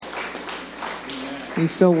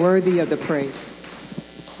He's so worthy of the praise.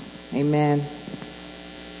 Amen.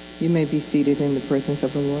 You may be seated in the presence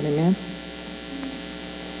of the Lord. Amen.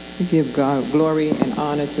 We give God glory and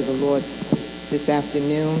honor to the Lord this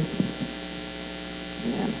afternoon.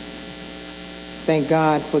 Amen. Thank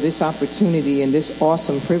God for this opportunity and this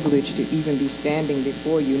awesome privilege to even be standing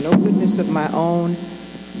before you. No goodness of my own,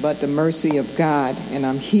 but the mercy of God. And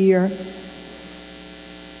I'm here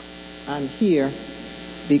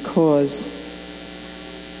because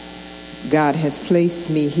God has placed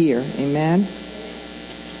me here. Amen.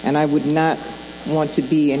 And I would not want to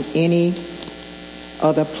be in any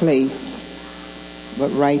other place but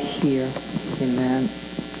right here. Amen.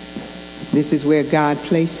 This is where God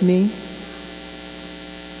placed me,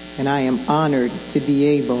 and I am honored to be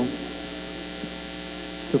able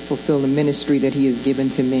to fulfill the ministry that he has given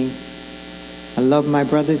to me. I love my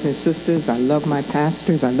brothers and sisters. I love my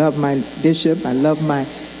pastors. I love my bishop. I love my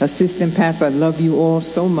assistant pastor. I love you all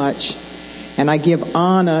so much. And I give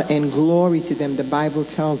honor and glory to them. The Bible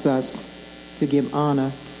tells us to give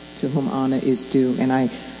honor to whom honor is due. And I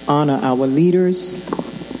honor our leaders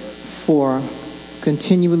for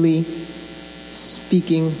continually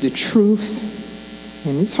speaking the truth.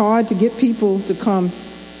 And it's hard to get people to come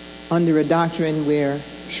under a doctrine where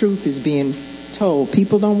truth is being told.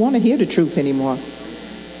 People don't want to hear the truth anymore.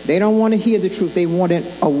 They don't want to hear the truth. They want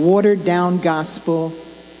a watered down gospel.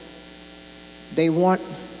 They want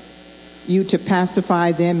you to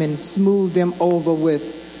pacify them and smooth them over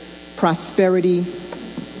with prosperity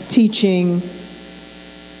teaching.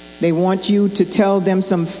 They want you to tell them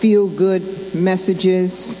some feel-good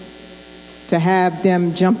messages, to have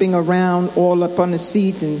them jumping around all up on the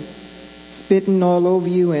seat and spitting all over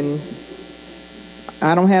you. And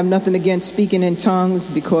I don't have nothing against speaking in tongues,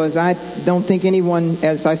 because I don't think anyone,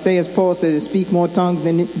 as I say, as Paul says, speak more tongues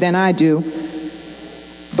than I do.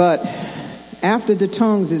 But after the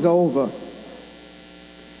tongues is over,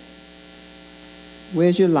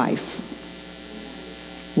 where's your life?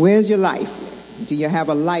 Where's your life? Do you have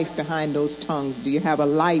a life behind those tongues? Do you have a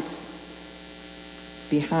life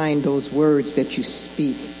behind those words that you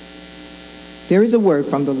speak? There is a word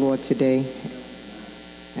from the Lord today,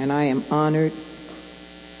 and I am honored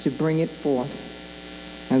to bring it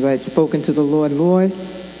forth. As I had spoken to the Lord, Lord,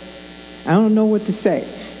 I don't know what to say,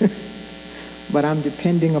 but I'm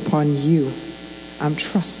depending upon you. I'm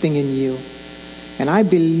trusting in you. And I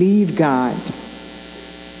believe God.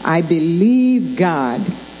 I believe God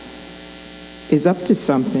is up to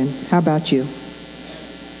something. How about you?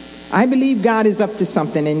 I believe God is up to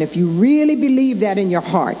something. And if you really believe that in your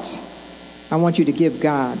heart, I want you to give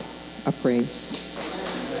God a praise.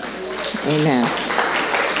 Amen.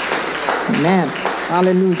 Amen.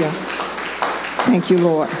 Hallelujah. Thank you,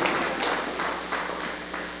 Lord.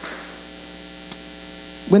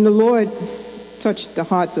 When the Lord touched the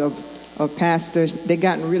hearts of pastors, they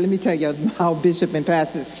gotten really, let me tell you how Bishop and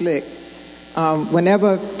Pastor is slick.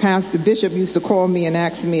 Whenever Pastor Bishop used to call me and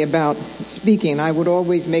ask me about speaking, I would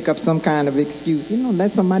always make up some kind of excuse.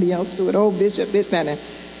 Let somebody else do it. Oh, Bishop, this, that, and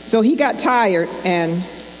so he got tired, and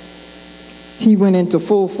he went into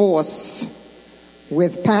full force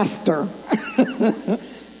with Pastor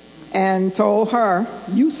and told her,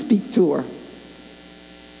 you speak to her.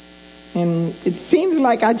 And it seems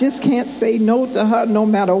like I just can't say no to her no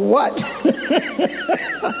matter what.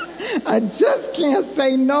 I just can't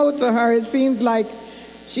say no to her. It seems like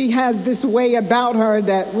she has this way about her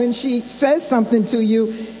that when she says something to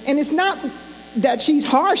you, and it's not that she's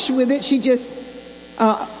harsh with it, she just,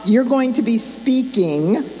 you're going to be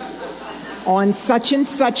speaking on such and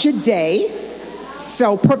such a day,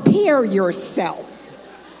 so prepare yourself.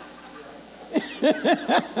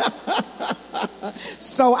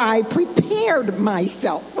 So I prepared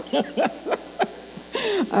myself.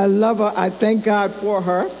 I love her. I thank God for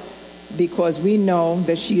her, because we know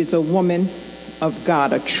that she is a woman of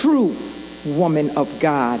God, a true woman of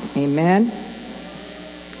God. Amen.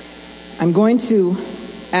 I'm going to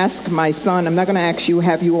ask my son, I'm not going to ask you,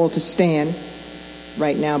 have you all to stand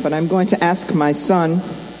right now, but I'm going to ask my son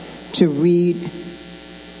to read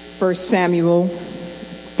 1 Samuel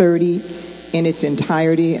 30 in its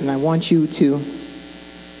entirety, and I want you to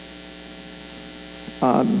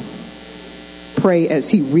pray as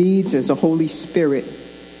he reads, as the Holy Spirit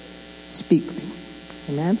speaks.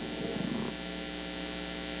 Amen.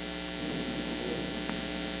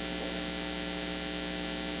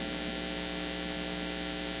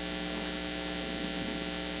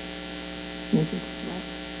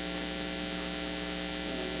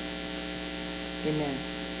 Amen.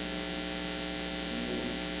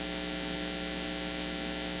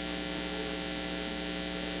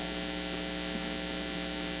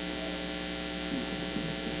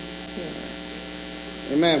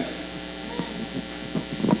 Amen.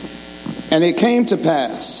 And it came to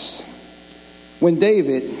pass, when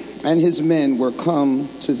David and his men were come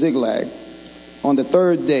to Ziklag on the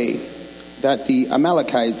third day, that the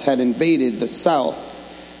Amalekites had invaded the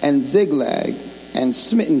south and Ziklag and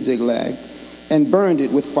smitten Ziklag and burned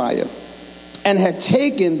it with fire, and had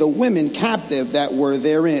taken the women captive that were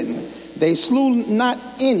therein. They slew not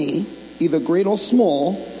any, either great or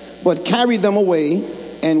small, but carried them away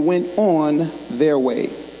and went on their way.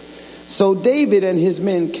 So David and his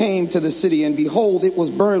men came to the city, and behold, it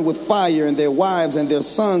was burned with fire, and their wives and their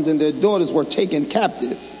sons and their daughters were taken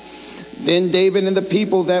captive. Then David and the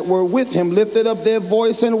people that were with him lifted up their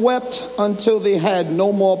voice and wept until they had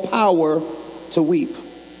no more power to weep.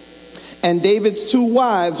 And David's two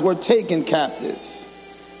wives were taken captive.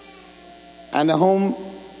 Anahom,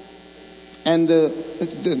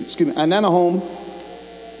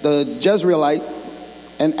 the Jezreelite,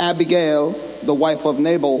 and Abigail, the wife of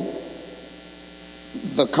Nabal,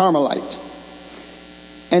 the Carmelite.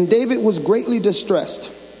 And David was greatly distressed,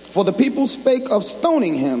 for the people spake of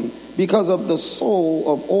stoning him, because of the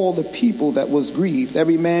soul of all the people that was grieved,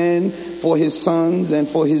 every man for his sons and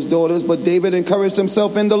for his daughters. But David encouraged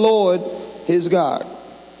himself in the Lord his God.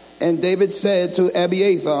 And David said to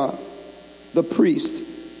Abiathar the priest,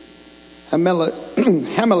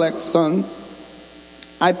 Hamelech's son,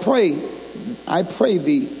 I pray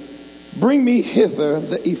thee, bring me hither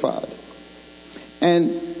the ephod. And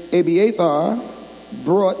Abiathar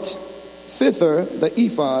brought thither the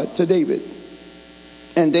ephod to David.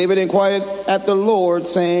 And David inquired at the Lord,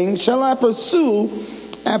 saying, shall I pursue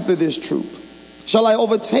after this troop? Shall I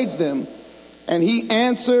overtake them? And he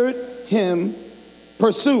answered him,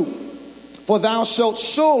 pursue, for thou shalt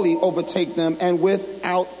surely overtake them, and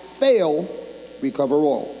without fail recover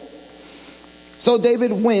all. So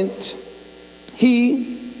David went,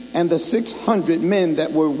 he and the 600 men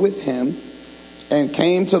that were with him, and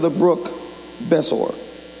came to the brook Besor,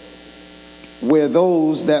 where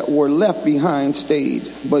those that were left behind stayed.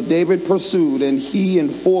 But David pursued, and he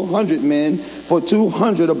and 400 men, for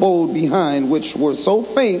 200 abode behind, which were so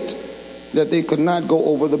faint that they could not go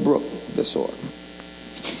over the brook Besor.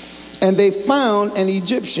 And they found an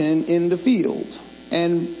Egyptian in the field,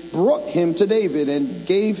 and brought him to David, and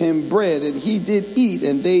gave him bread, and he did eat,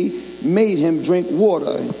 and they made him drink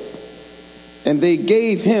water. And they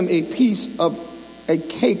gave him a piece of a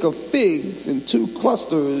cake of figs, and 2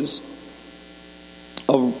 clusters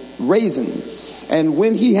of raisins. And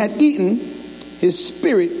when he had eaten, his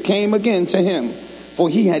spirit came again to him, for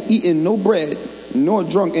he had eaten no bread, nor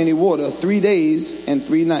drunk any water 3 days and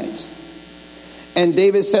 3 nights. And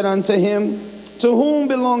David said unto him, to whom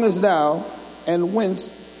belongest thou, and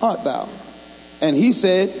whence art thou? And he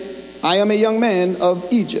said, I am a young man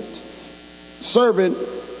of Egypt, servant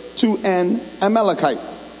to an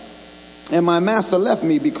Amalekite. And my master left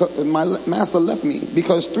me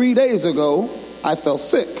because 3 days ago I fell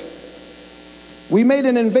sick. We made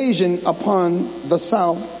an invasion upon the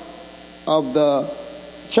south of the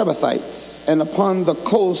Cherethites, and upon the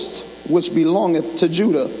coast which belongeth to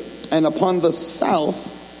Judah, and upon the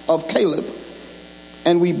south of Caleb.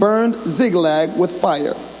 And we burned Ziklag with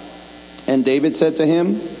fire. And David said to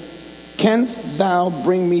him, canst thou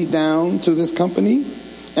bring me down to this company?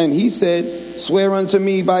 And he said, swear unto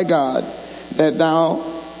me by God that thou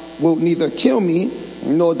wilt neither kill me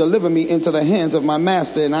nor deliver me into the hands of my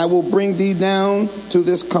master, and I will bring thee down to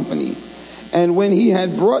this company. And when he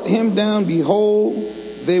had brought him down, behold,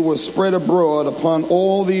 they were spread abroad upon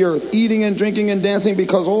all the earth, eating and drinking and dancing,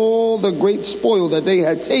 because all the great spoil that they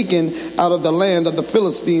had taken out of the land of the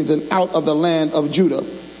Philistines and out of the land of Judah.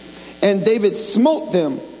 And David smote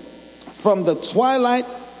them from the twilight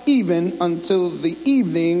even until the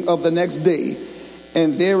evening of the next day.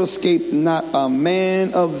 And there escaped not a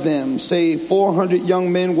man of them, save 400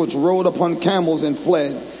 young men which rode upon camels and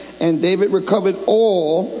fled. And David recovered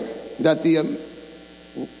all that the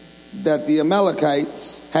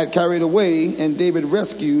Amalekites had carried away, and David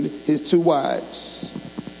rescued his 2 wives.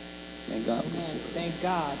 Thank God. Amen. Thank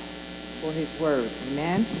God for his word.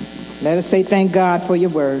 Amen. Let us say thank God for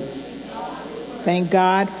your word. Thank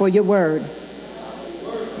God for your word.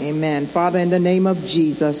 Amen. Father, in the name of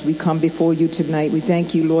Jesus, we come before you tonight. We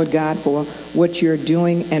thank you, Lord God, for what you're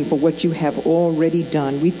doing and for what you have already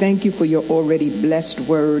done. We thank you for your already blessed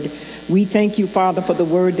word. We thank you, Father, for the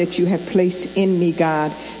word that you have placed in me,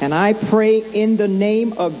 God. And I pray in the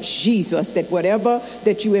name of Jesus that whatever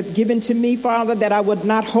that you have given to me, Father, that I would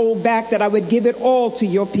not hold back, that I would give it all to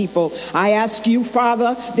your people. I ask you,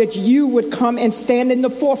 Father, that you would come and stand in the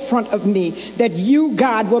forefront of me, that you,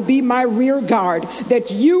 God, will be my rear guard,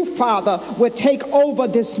 that you, Father, would take over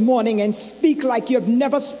this morning and speak like you've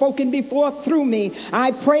never spoken before through me.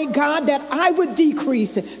 I pray, God, that I would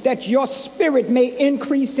decrease, that your spirit may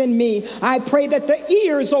increase in me. I pray that the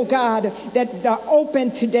ears, oh God, that are open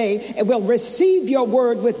today will receive your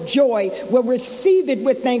word with joy, will receive it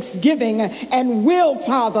with thanksgiving, and will,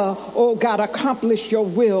 Father, oh God, accomplish your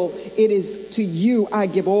will. It is to you I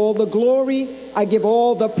give all the glory, I give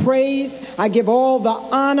all the praise, I give all the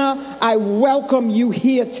honor. I welcome you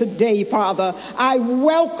here today, Father. I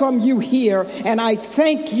welcome you here, and I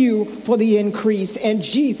thank you for the increase. In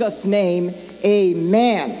Jesus' name,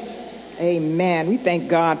 amen. Amen. We thank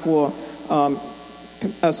God for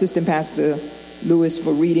Assistant Pastor Lewis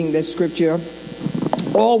for reading this scripture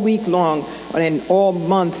all week long and all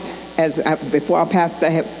month. Before our pastor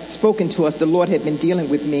had spoken to us, the Lord had been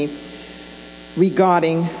dealing with me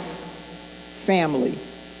regarding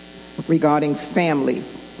family.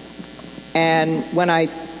 And when I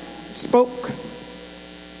spoke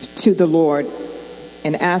to the Lord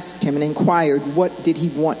and asked him and inquired what did he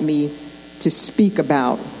want me to speak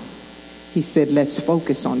about, he said, let's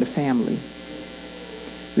focus on the family.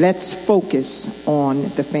 Let's focus on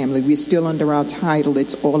the family. We're still under our title,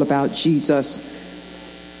 It's All About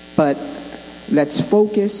Jesus. But let's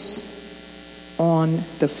focus on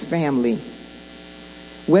the family.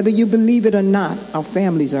 Whether you believe it or not, our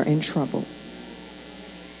families are in trouble.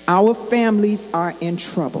 Our families are in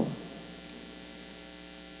trouble.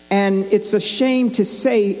 And it's a shame to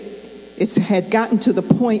say it had gotten to the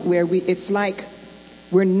point where it's like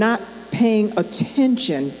we're not paying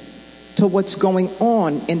attention to what's going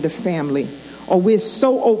on in the family, or we're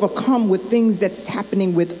so overcome with things that's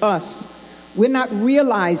happening with us, we're not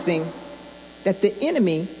realizing that the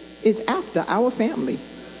enemy is after our family.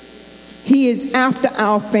 He is after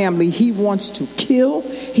our family. He wants to kill,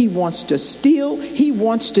 he wants to steal, he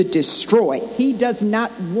wants to destroy. He does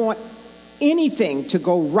not want anything to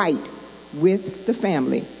go right with the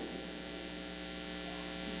family.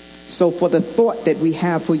 So for the thought that we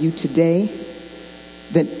have for you today,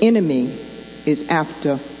 the enemy is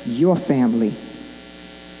after your family.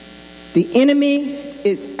 The enemy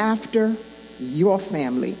is after your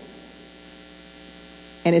family.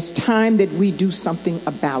 And it's time that we do something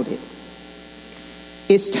about it.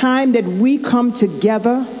 It's time that we come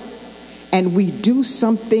together and we do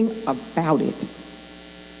something about it.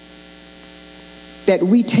 That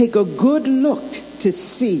we take a good look to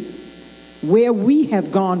see where we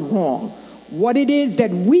have gone wrong, what it is that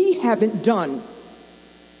we haven't done,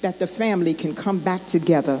 that the family can come back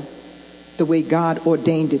together the way God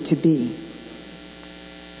ordained it to be.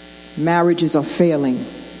 Marriages are failing.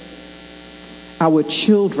 Our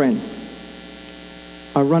children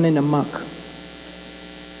are running amok,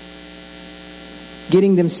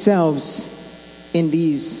 getting themselves in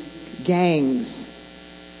these gangs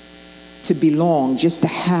to belong, just to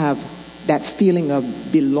have that feeling of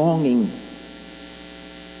belonging.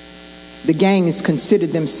 The gangs consider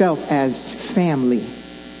themselves as family.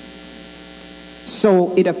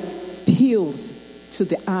 So it appeals to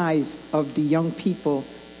the eyes of the young people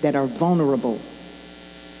that are vulnerable.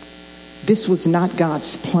 This was not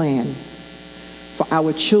God's plan for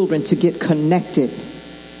our children to get connected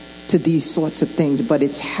to these sorts of things, but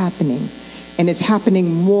it's happening. And it's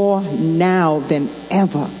happening more now than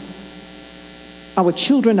ever. Our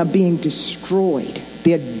children are being destroyed.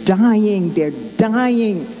 They're dying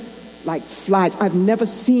like flies. I've never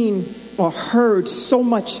seen or heard so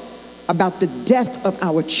much about the death of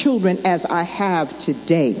our children as I have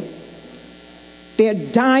today. They're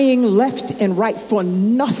dying left and right for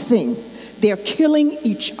nothing. They're killing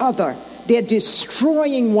each other. They're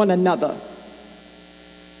destroying one another.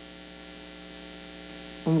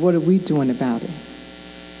 And what are we doing about it?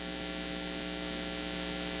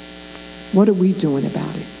 What are we doing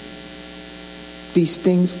about it? These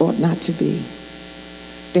things ought not to be.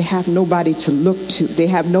 They have nobody to look to. They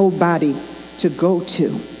have nobody to go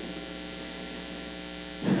to.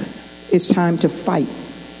 It's time to fight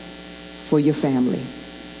for your family.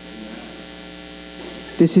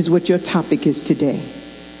 This is what your topic is today.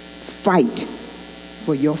 Fight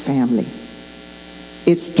for your family.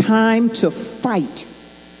 It's time to fight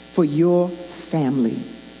for your family.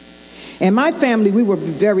 And my family, we were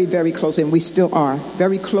very, very close, and we still are.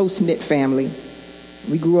 Very close-knit family.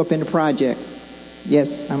 We grew up in the projects.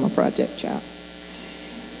 Yes, I'm a project child.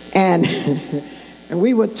 And And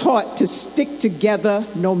we were taught to stick together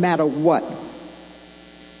no matter what.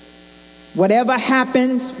 Whatever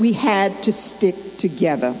happens, we had to stick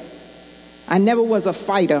together. I never was a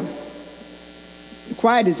fighter.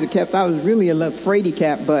 Quiet as it kept, I was really a little fraidy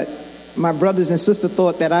cat, but my brothers and sisters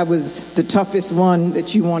thought that I was the toughest one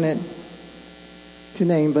that you wanted to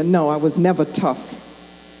name. But no, I was never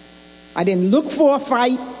tough. I didn't look for a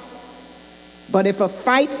fight, but if a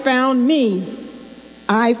fight found me,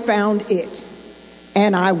 I found it,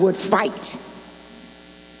 and I would fight.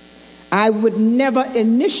 I would never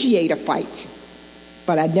initiate a fight,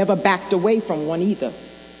 but I never backed away from one either.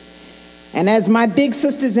 And as my big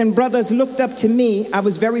sisters and brothers looked up to me, I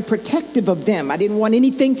was very protective of them. I didn't want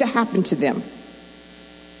anything to happen to them.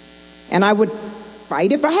 And I would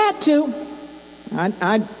fight if I had to.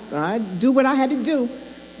 I'd do what I had to do,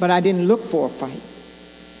 but I didn't look for a fight.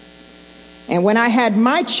 And when I had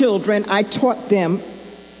my children, I taught them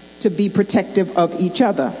to be protective of each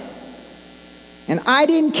other. And I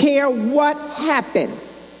didn't care what happened.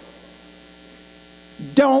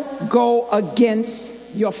 Don't go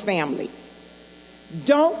against your family.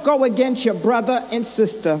 Don't go against your brother and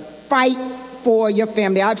sister. Fight for your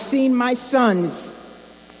family. I've seen my sons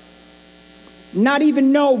not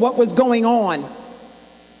even know what was going on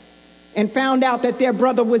and found out that their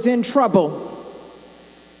brother was in trouble.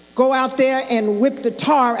 Go out there and whip the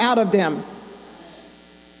tar out of them.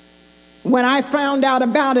 When I found out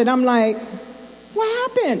about it, I'm like,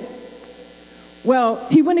 what happened? Well,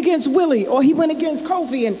 he went against Willie, or he went against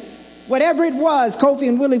Kofi, and whatever it was, Kofi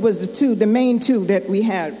and Willie was the main two that we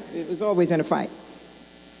had. It was always in a fight.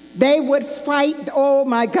 They would fight. Oh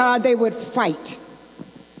my God, they would fight.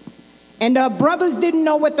 And the brothers didn't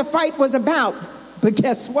know what the fight was about. But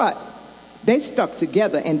guess what? They stuck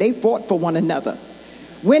together and they fought for one another.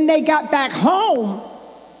 When they got back home,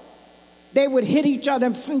 they would hit each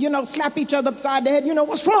other, slap each other upside the head.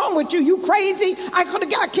 What's wrong with you? You crazy? I could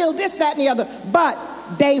have got killed, this, that, and the other. But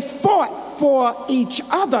they fought for each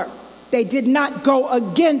other. They did not go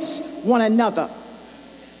against one another.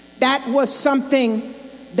 That was something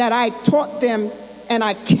that I taught them, and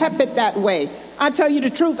I kept it that way. I tell you the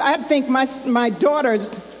truth, I think my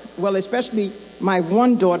daughters, well, especially my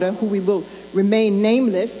one daughter, who we will remain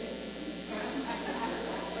nameless,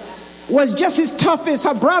 was just as tough as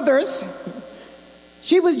her brothers.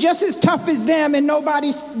 She was just as tough as them, and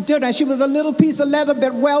nobody did her. She was a little piece of leather,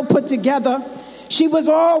 but well put together. She was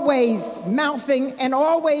always mouthing and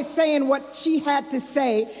always saying what she had to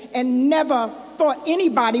say, and never thought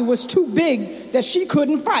anybody was too big that she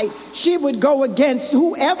couldn't fight. She would go against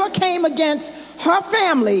whoever came against her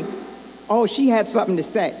family. Oh, she had something to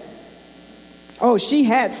say. Oh, she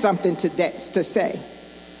had something to say.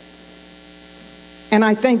 And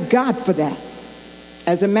I thank God for that.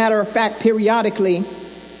 As a matter of fact, periodically,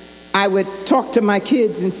 I would talk to my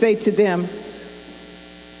kids and say to them,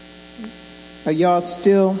 are y'all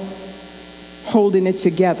still holding it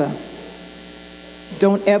together?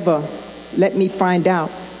 Don't ever let me find out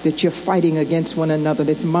that you're fighting against one another.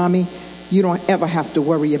 This, Mommy, you don't ever have to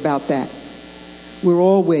worry about that. We're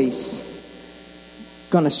always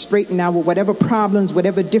going to straighten out whatever problems,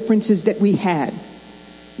 whatever differences that we had.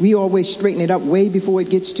 We always straighten it up way before it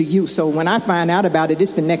gets to you. So when I find out about it,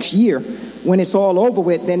 it's the next year. When it's all over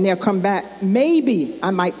with, then they'll come back. Maybe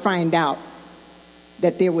I might find out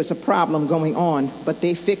that there was a problem going on, but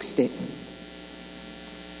they fixed it.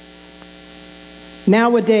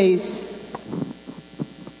 Nowadays,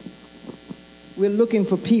 we're looking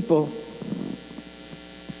for people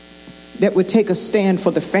that would take a stand for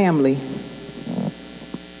the family.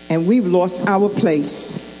 And we've lost our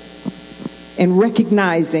place in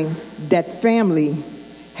recognizing that family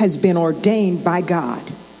has been ordained by God.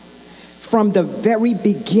 From the very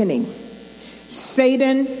beginning,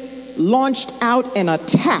 Satan launched out an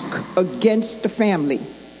attack against the family.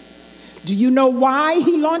 Do you know why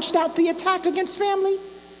he launched out the attack against family?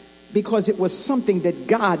 Because it was something that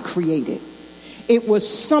God created. It was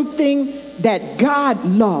something that God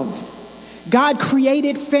loved. God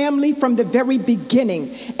created family from the very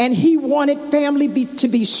beginning, and he wanted family to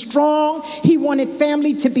be strong. He wanted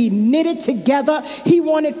family to be knitted together. He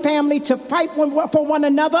wanted family to fight for one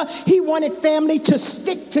another. He wanted family to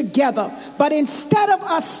stick together. But instead of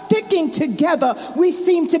us sticking together, we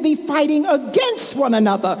seem to be fighting against one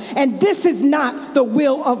another, and this is not the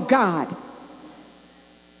will of God.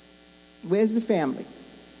 Where's the family?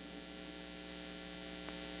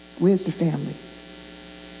 Where's the family?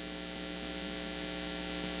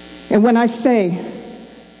 And when I say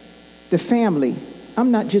the family,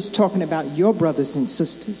 I'm not just talking about your brothers and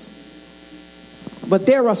sisters, but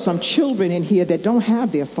there are some children in here that don't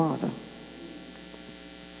have their father.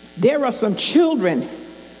 There are some children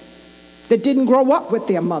that didn't grow up with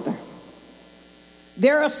their mother.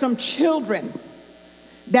 There are some children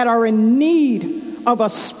that are in need of a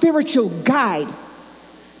spiritual guide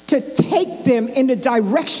to take them in the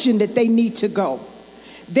direction that they need to go.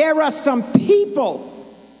 There are some people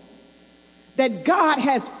that God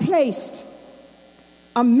has placed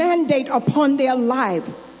a mandate upon their life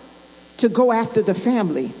to go after the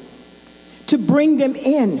family, to bring them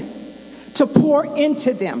in, to pour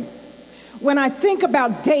into them. When I think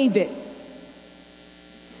about David,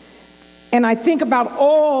 and I think about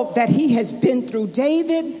all that he has been through,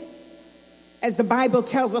 David, as the Bible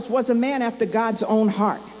tells us, was a man after God's own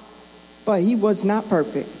heart. But he was not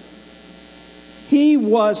perfect. He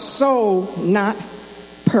was so not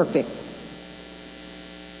perfect.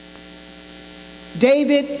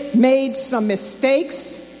 David made some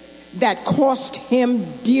mistakes that cost him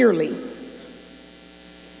dearly.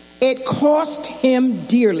 It cost him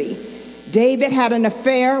dearly. David had an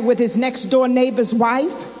affair with his next door neighbor's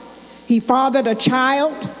wife. He fathered a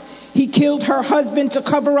child. He killed her husband to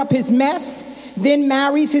cover up his mess, then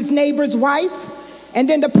marries his neighbor's wife. And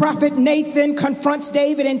then the prophet Nathan confronts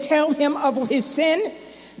David and tells him of his sin.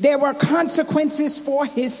 There were consequences for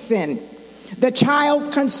his sin. The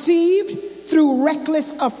child conceived through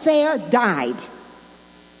reckless affair died.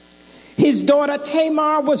 His daughter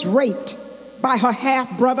Tamar was raped by her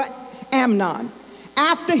half-brother Amnon.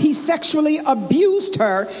 After he sexually abused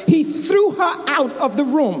her, he threw her out of the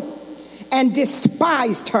room and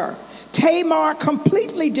despised her. Tamar,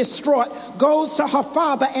 completely distraught, goes to her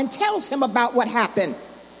father and tells him about what happened.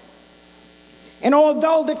 And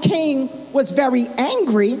although the king was very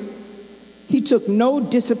angry, he took no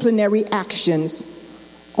disciplinary actions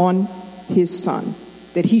on his son,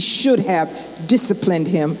 that he should have disciplined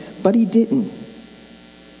him, but he didn't.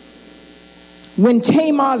 When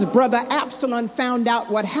Tamar's brother Absalom found out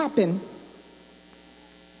what happened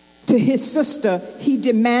to his sister, he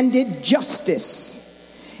demanded justice.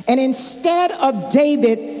 And instead of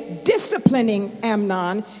David disciplining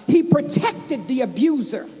Amnon, he protected the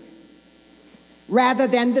abuser rather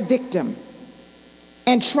than the victim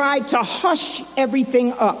and tried to hush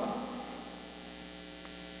everything up.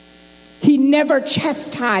 He never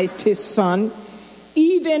chastised his son,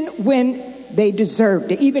 even when they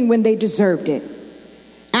deserved it.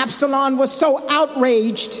 Absalom was so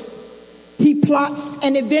outraged, he plots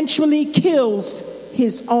and eventually kills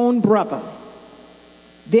his own brother.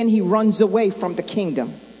 Then he runs away from the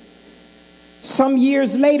kingdom. Some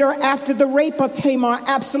years later, after the rape of Tamar,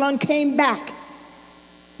 Absalom came back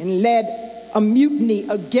and led a mutiny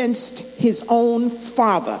against his own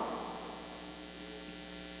father.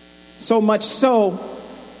 So much so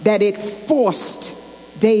that it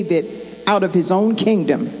forced David out of his own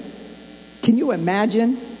kingdom. Can you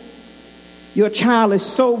imagine? Your child is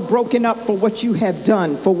so broken up for what you have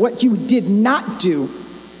done, for what you did not do.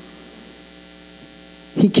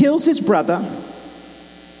 He kills his brother.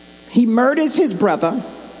 He murders his brother.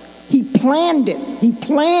 He planned it. He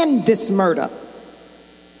planned this murder.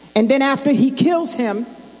 And then after he kills him,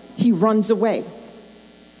 he runs away.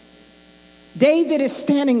 David is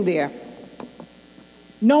standing there,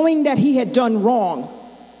 knowing that he had done wrong,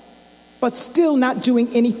 but still not doing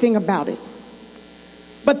anything about it.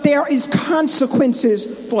 But there is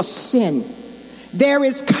consequences for sin. There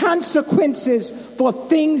is consequences for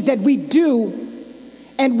things that we do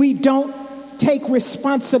and we don't take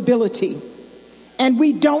responsibility and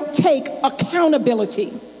we don't take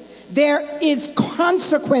accountability. There is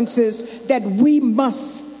consequences that we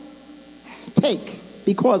must take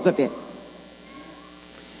because of it.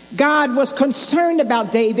 God was concerned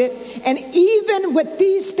about David, and even with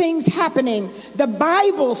these things happening, the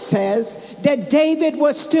Bible says that David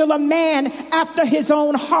was still a man after his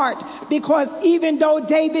own heart, because even though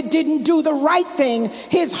David didn't do the right thing,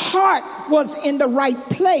 his heart was in the right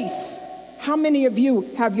place. How many of you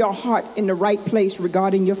have your heart in the right place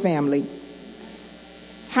regarding your family?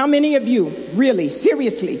 How many of you really,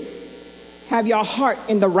 seriously, have your heart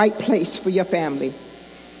in the right place for your family?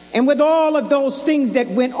 And with all of those things that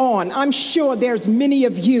went on, I'm sure there's many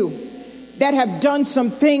of you that have done some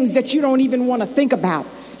things that you don't even want to think about.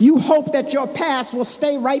 You hope that your past will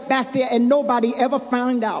stay right back there and nobody ever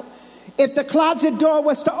found out. If the closet door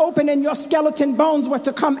was to open and your skeleton bones were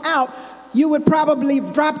to come out, you would probably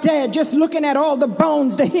drop dead just looking at all the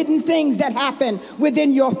bones, the hidden things that happen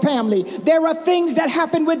within your family. There are things that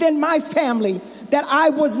happen within my family that I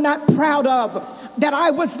was not proud of, that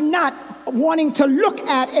I was not wanting to look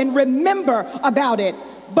at and remember about it.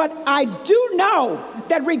 But I do know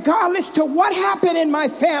that regardless to what happened in my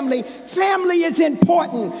family, family is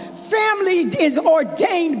important. Family is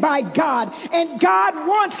ordained by God, and God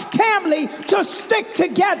wants family to stick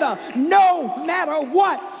together no matter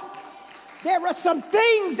what. There are some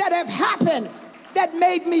things that have happened that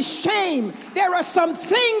made me shame. There are some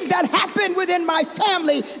things that happened within my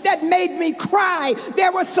family that made me cry.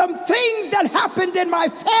 There were some things that happened in my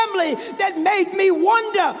family that made me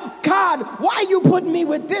wonder, God, why you put me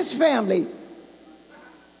with this family?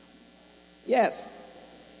 Yes.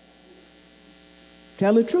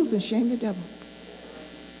 Tell the truth and shame the devil.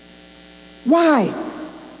 Why?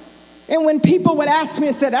 And when people would ask me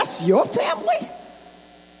and say, that's your family?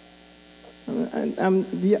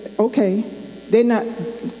 Okay. They're not,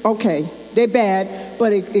 okay, they're bad,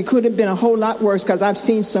 but it could have been a whole lot worse, because I've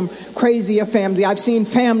seen some crazier families. I've seen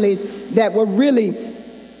families that were really,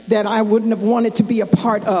 that I wouldn't have wanted to be a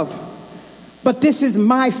part of. But this is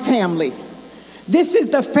my family. This is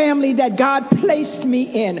the family that God placed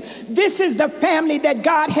me in. This is the family that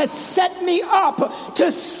God has set me up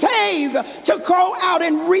to save, to go out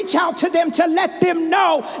and reach out to them, to let them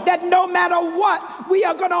know that no matter what, we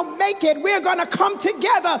are going to make it. We are going to come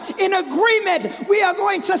together in agreement. We are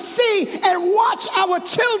going to see and watch our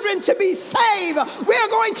children to be saved. We are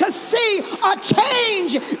going to see a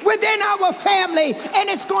change within our family, and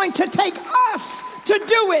it's going to take us to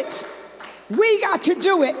do it. We got to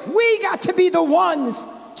do it. We got to be the ones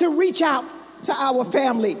to reach out to our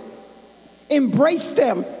family, embrace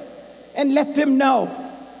them, and let them know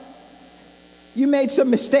you made some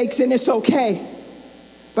mistakes and it's okay,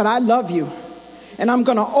 but I love you, and I'm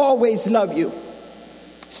going to always love you.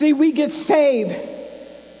 See, we get saved,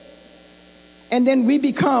 and then we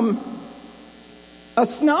become a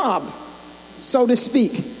snob, so to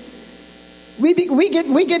speak. We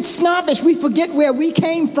get snobbish. We forget where we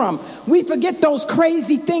came from. We forget those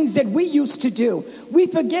crazy things that we used to do. We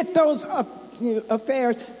forget those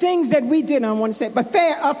affairs, things that we did, I don't want to say, but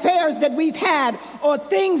affairs that we've had, or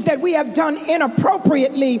things that we have done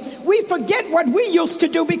inappropriately. We forget what we used to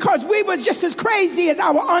do because we were just as crazy as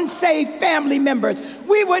our unsaved family members.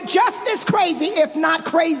 We were just as crazy, if not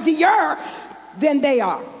crazier, than they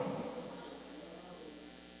are.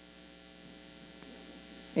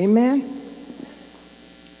 Amen?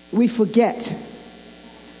 We forget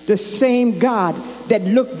the same God that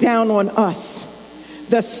looked down on us,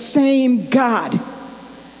 the same God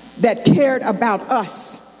that cared about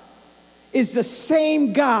us, is the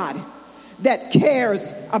same God that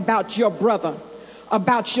cares about your brother,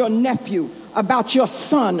 about your nephew, about your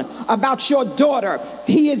son, about your daughter.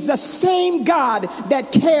 He is the same God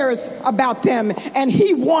that cares about them, and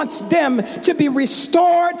he wants them to be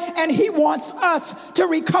restored, and he wants us to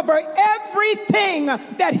recover everything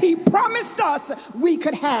that he promised us we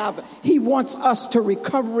could have. He wants us to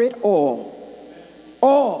recover it all.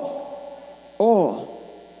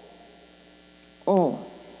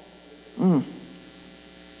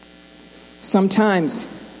 Sometimes,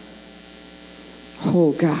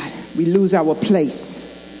 oh God, we lose our place.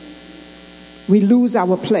 We lose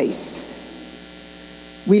our place.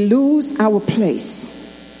 We lose our place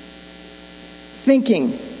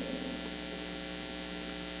thinking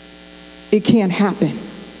it can't happen.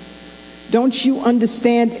 Don't you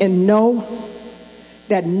understand and know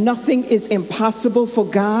that nothing is impossible for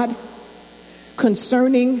God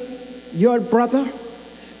concerning your brother,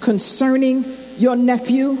 concerning your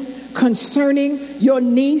nephew, concerning your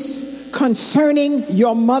niece, concerning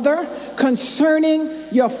your mother, concerning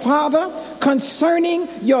your father, concerning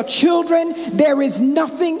your children? There is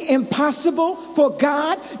nothing impossible for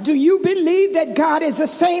God. Do you believe that God is the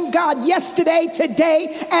same God yesterday,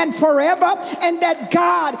 today, and forever? And that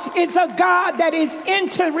God is a God that is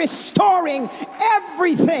into restoring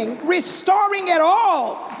everything, restoring it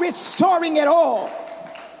all, restoring it all.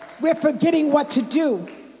 We're forgetting what to do.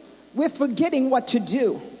 We're forgetting what to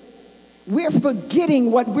do. We're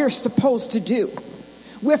forgetting what we're supposed to do.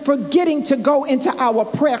 We're forgetting to go into our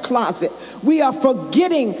prayer closet. We are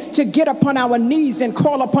forgetting to get upon our knees and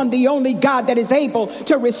call upon the only God that is able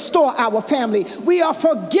to restore our family. We are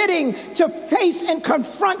forgetting to face and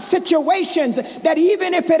confront situations that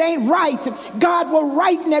even if it ain't right, God will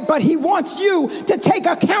righten it, but he wants you to take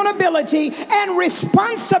accountability and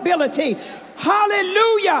responsibility.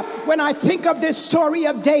 Hallelujah. When I think of this story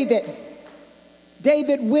of David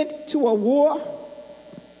went to a war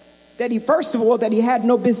that he had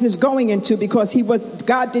no business going into, because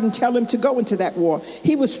God didn't tell him to go into that war.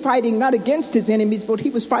 He was fighting not against his enemies, but he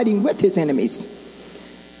was fighting with his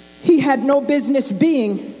enemies. He had no business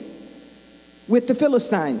being with the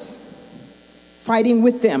Philistines, fighting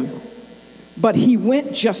with them, but he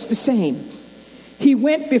went just the same. He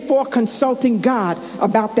went before consulting God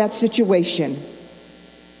about that situation.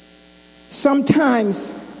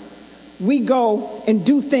 Sometimes we go and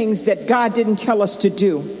do things that God didn't tell us to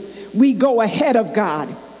do. We go ahead of God.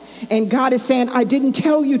 And God is saying, I didn't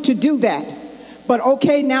tell you to do that. But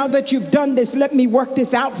okay, now that you've done this, let me work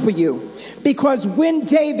this out for you. Because when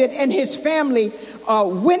David and his family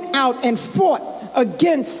went out and fought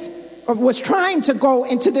was trying to go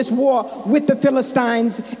into this war with the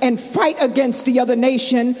Philistines and fight against the other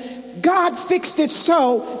nation, God fixed it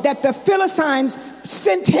so that the Philistines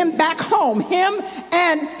sent him back home, him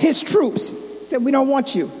and his troops. Said, we don't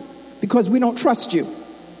want you because we don't trust you.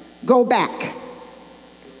 Go back.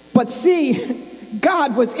 But see,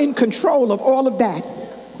 God was in control of all of that.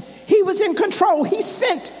 He was in control. He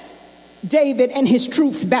sent David and his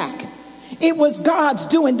troops back. It was God's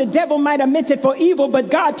doing. The devil might have meant it for evil, but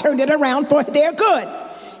God turned it around for their good.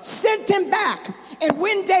 Sent him back. And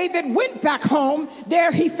when David went back home,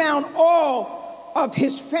 there he found all of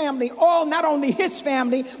his family, not only his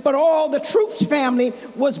family, but all the troops' family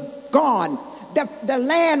was gone. The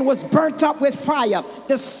land was burnt up with fire.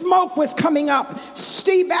 The smoke was coming up.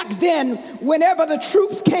 See, back then, whenever the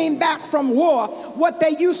troops came back from war, what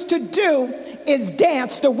they used to do is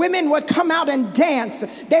dance. The women would come out and dance.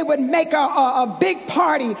 They would make a big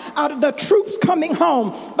party out of the troops coming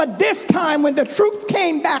home. But this time, when the troops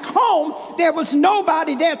came back home, there was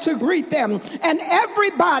nobody there to greet them. And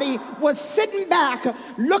everybody was sitting back,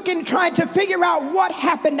 looking, trying to figure out what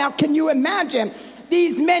happened. Now, can you imagine?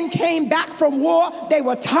 These men came back from war. They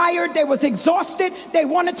were tired. They was exhausted. They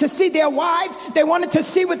wanted to see their wives. They wanted to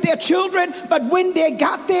see with their children. But when they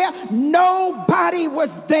got there, nobody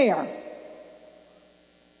was there.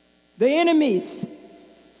 The enemies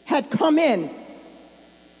had come in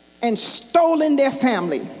and stolen their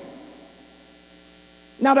family.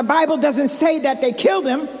 Now, the Bible doesn't say that they killed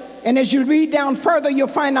him. And as you read down further, you'll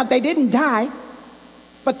find out they didn't die.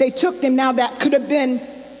 But they took them. Now, that could have been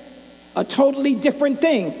a totally different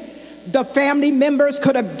thing. The family members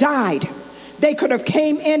could have died. They could have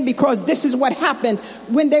came in, because this is what happened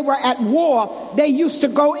when they were at war. They used to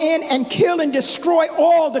go in and kill and destroy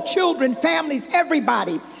all the children, families,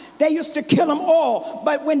 everybody. They used to kill them all.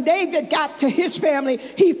 But when David got to his family,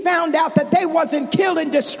 he found out that they wasn't killed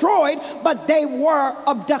and destroyed, but they were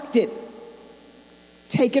abducted,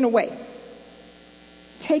 taken away.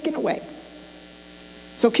 Taken away.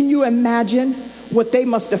 So can you imagine what they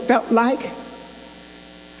must have felt like?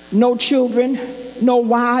 No children, no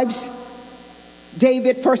wives.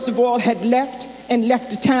 David, first of all, had left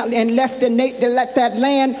the town and left that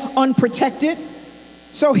land unprotected.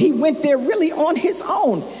 So he went there really on his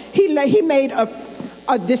own. He made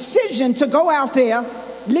a decision to go out there,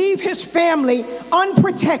 leave his family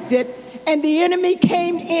unprotected, and the enemy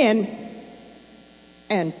came in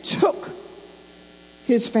and took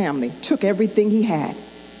his family, took everything he had.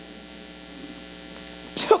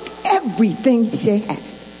 Took everything they had.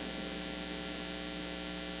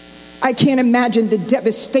 I can't imagine the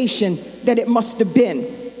devastation that it must have been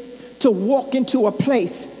to walk into a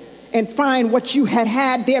place and find what you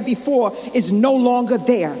had there before is no longer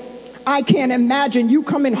there. I can't imagine you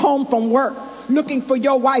coming home from work looking for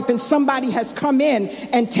your wife and somebody has come in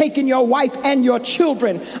and taken your wife and your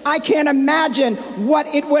children. I can't imagine what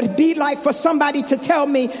it would be like for somebody to tell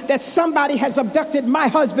me that somebody has abducted my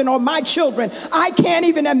husband or my children. I can't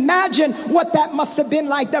even imagine what that must have been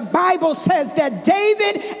like. The Bible says that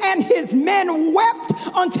David and his men wept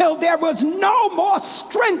until there was no more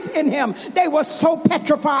strength in him. They were so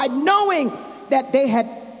petrified, knowing that they had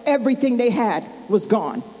everything they had was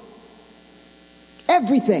gone.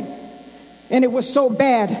 Everything. And it was so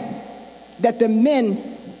bad that the men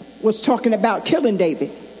was talking about killing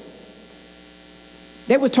David.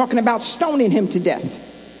 They were talking about stoning him to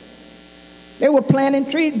death. They were planning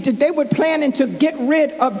to get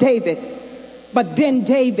rid of David. But then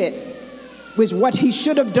David, was what he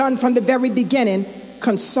should have done from the very beginning,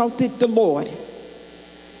 consulted the Lord.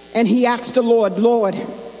 And he asked the Lord, Lord,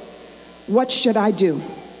 what should I do?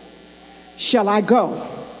 Shall I go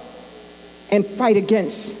and fight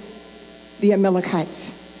against the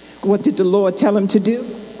Amalekites? What did the Lord tell him to do?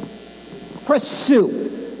 Pursue.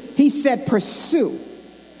 He said, pursue.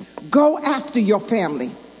 Go after your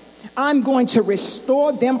family. I'm going to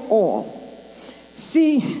restore them all.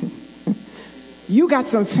 See, you got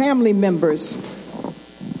some family members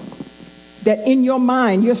that in your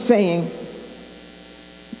mind you're saying,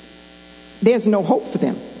 there's no hope for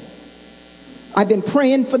them. I've been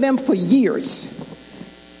praying for them for years.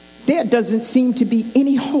 There doesn't seem to be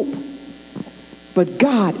any hope. But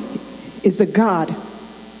God is the God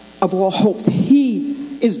of all hopes. He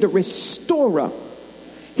is the restorer.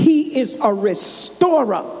 He is a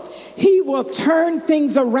restorer. He will turn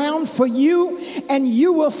things around for you, and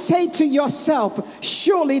you will say to yourself,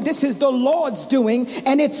 surely this is the Lord's doing,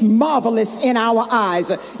 and it's marvelous in our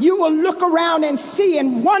eyes. You will look around and see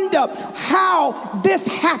and wonder how this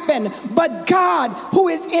happened. But God, who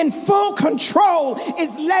is in full control,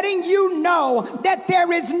 is letting you know that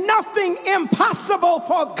there is nothing impossible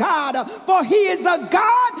for God, for He is a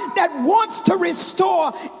God that wants to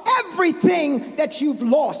restore everything that you've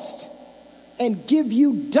lost and give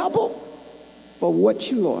you double for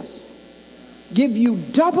what you lost. Give you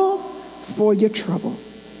double for your trouble.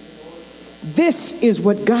 This is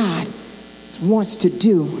what God wants to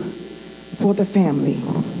do for the family.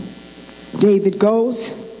 David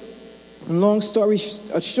goes, long story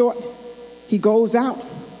short, he goes out,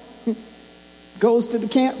 goes to the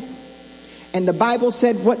camp, and the Bible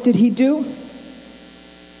said, what did he do?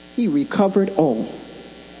 He recovered all.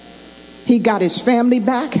 He got his family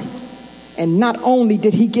back. And not only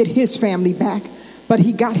did he get his family back, but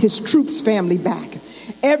he got his troops' family back.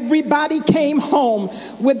 Everybody came home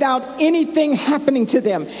without anything happening to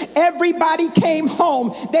them. Everybody came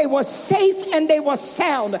home. They were safe and they were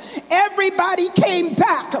sound. Everybody came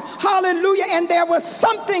back. Hallelujah. And there was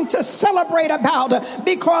something to celebrate about,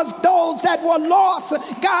 because those that were lost,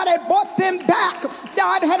 God had brought them back.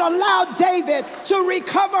 God had allowed David to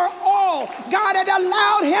recover all. God had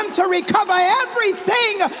allowed him to recover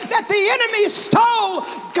everything that the enemy stole.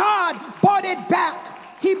 God bought it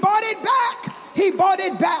back. He bought it back. He bought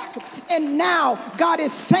it back. And now God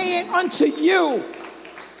is saying unto you,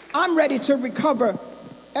 I'm ready to recover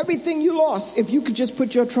everything you lost. If you could just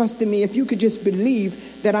put your trust in me, if you could just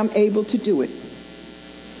believe that I'm able to do it.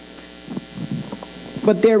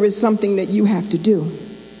 But there is something that you have to do.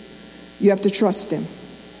 You have to trust him.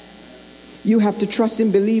 You have to trust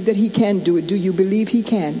and believe that he can do it. Do you believe he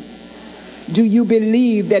can? Do you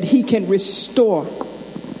believe that he can restore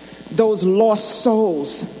those lost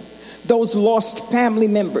souls? Those lost family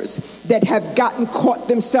members that have gotten caught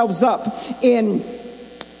themselves up in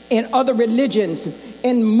other religions,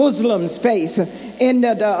 in Muslims' faith, in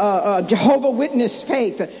the Jehovah's Witness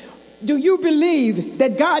faith. Do you believe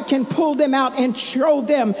that God can pull them out and show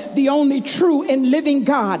them the only true and living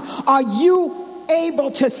God? Are you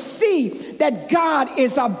able to see that God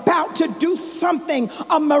is about to do something,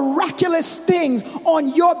 a miraculous things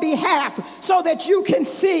on your behalf, so that you can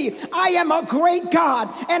see, I am a great God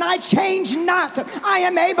and I change not. I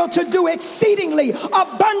am able to do exceedingly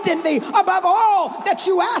abundantly above all that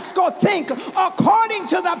you ask or think, according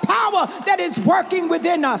to the power that is working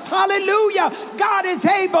within us. Hallelujah. God is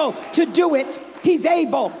able to do it. He's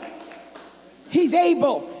able. He's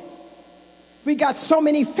able. We got so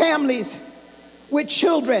many families with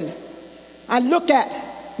children. I look at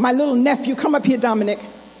my little nephew. Come up here, Dominic.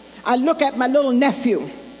 I look at my little nephew,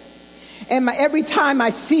 and every time I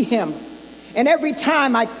see him, and every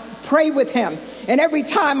time I pray with him, and every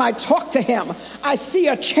time I talk to him, I see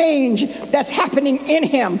a change that's happening in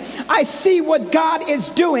him. I see what God is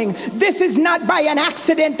doing. This is not by an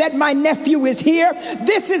accident that my nephew is here.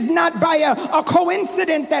 This is not by a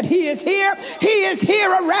coincidence that he is here. He is here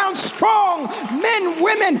around strong men,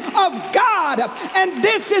 women of God. And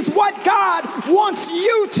this is what God wants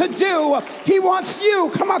you to do. He wants you.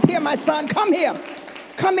 Come up here, my son. Come here.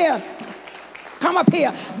 Come here. Come up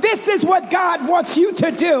here. This is what God wants you to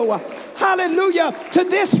do. Hallelujah. To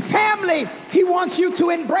this family, he wants you to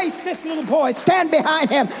embrace this little boy. Stand behind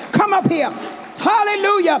him. Come up here.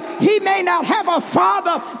 Hallelujah. He may not have a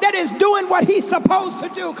father that is doing what he's supposed to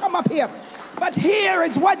do. Come up here. But here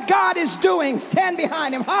is what God is doing. Stand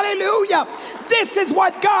behind him. Hallelujah. This is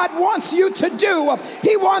what God wants you to do.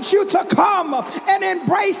 He wants you to come and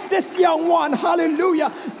embrace this young one.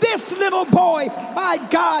 Hallelujah. This little boy, my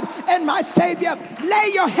God and my Savior.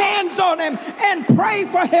 Lay your hands on him and pray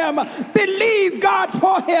for him. Believe God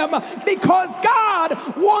for him, because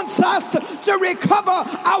God wants us to recover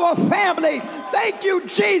our family. Thank you,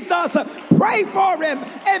 Jesus. Pray for him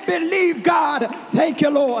and believe God. Thank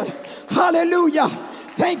you, Lord. Hallelujah.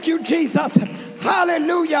 Thank you, Jesus.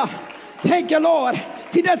 Hallelujah. Thank you, Lord.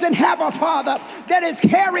 He doesn't have a father that is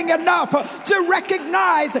caring enough to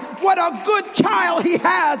recognize what a good child he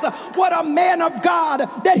has, what a man of God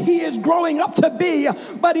that he is growing up to be.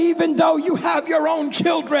 But even though you have your own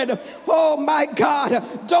children, oh my God,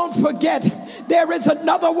 don't forget there is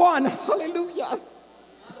another one. Hallelujah.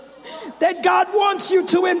 That God wants you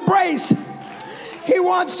to embrace. He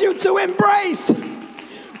wants you to embrace.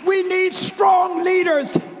 We need strong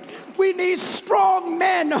leaders. We need strong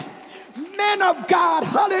men. Men of God.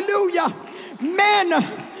 Hallelujah. Men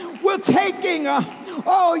will taking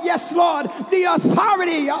Oh, yes, Lord, the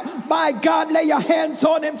authority. My God, lay your hands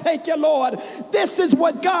on him. Thank you, Lord. This is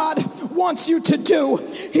what God wants you to do.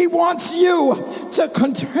 He wants you to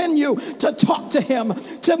continue to talk to him,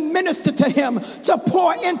 to minister to him, to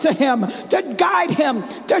pour into him, to guide him,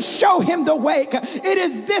 to show him the way. It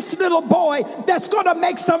is this little boy that's going to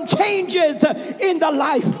make some changes in the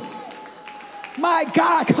life. My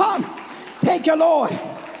God, come. Thank you, Lord.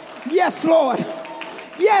 Yes, Lord.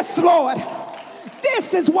 Yes, Lord.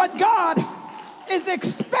 This is what God is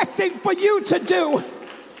expecting for you to do.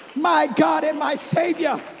 My God and my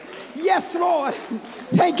Savior. Yes, Lord.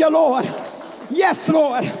 Thank you, Lord. Yes,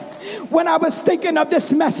 Lord. When I was thinking of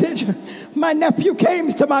this message, my nephew came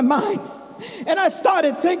to my mind. And I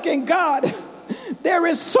started thinking, God, there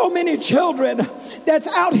is so many children that's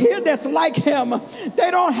out here that's like him.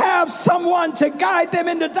 They don't have someone to guide them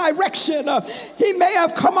in the direction. He may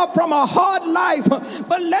have come up from a hard life,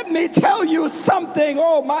 but let me tell you something.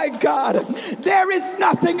 Oh my God, there is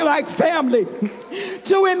nothing like family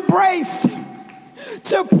to embrace,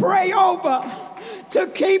 to pray over, to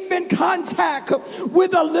keep in contact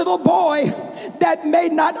with a little boy that may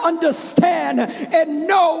not understand and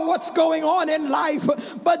know what's going on in life.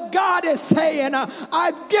 But God is saying,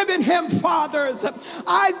 I've given him fathers.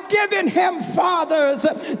 I've given him fathers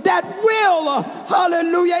that will,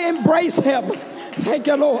 hallelujah, embrace him. Thank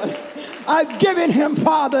you, Lord. I've given him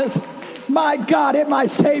fathers, my God and my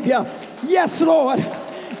Savior. Yes, Lord.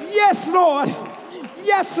 Yes, Lord.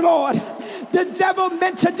 Yes, Lord. The devil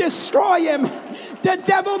meant to destroy him. The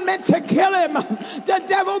devil meant to kill him. The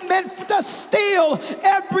devil meant to steal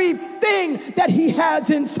everything that he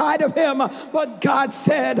has inside of him. But God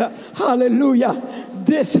said, hallelujah,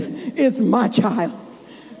 this is my child.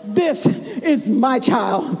 This is my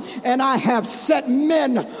child. And I have set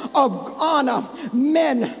men of honor,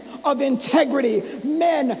 men of integrity,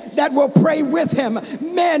 men that will pray with him,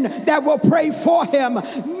 men that will pray for him,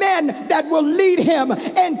 men that will lead him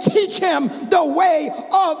and teach him the way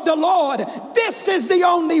of the Lord. This is the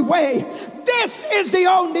only way. This is the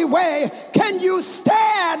only way. Can you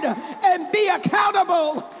stand and be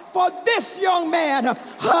accountable for this young man?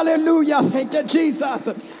 Hallelujah. Thank you, Jesus.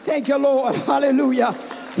 Thank you, Lord. Hallelujah.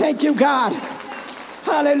 Thank you, God.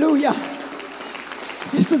 Hallelujah.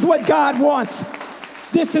 This is what God wants.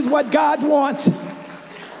 This is what God wants.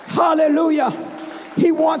 Hallelujah.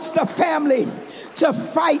 He wants the family to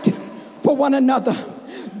fight for one another.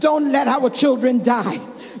 Don't let our children die.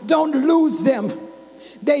 Don't lose them.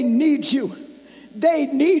 They need you. They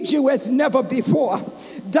need you as never before.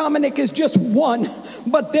 Dominic is just one,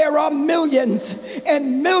 but there are millions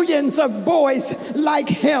and millions of boys like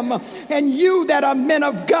him. And you that are men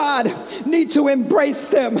of God need to embrace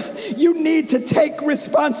them. You need to take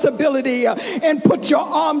responsibility and put your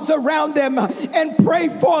arms around them and pray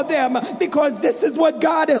for them, because this is what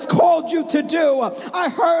God has called you to do. I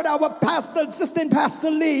heard our pastor, Assistant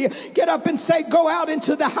Pastor Lee, get up and say, go out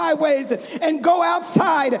into the highways and go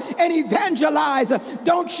outside and evangelize.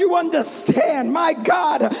 Don't you understand? My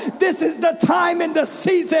God, this is the time in the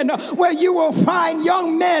season where you will find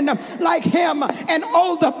young men like him and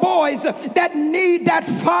older boys that need that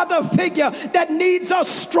father figure, that needs a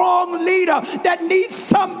strong leader, that needs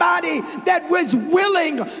somebody that was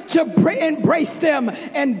willing to embrace them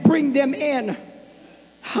and bring them in.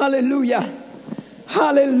 Hallelujah.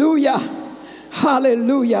 Hallelujah.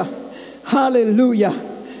 Hallelujah. Hallelujah.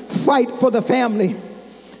 Fight for the family.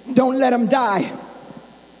 Don't let them die.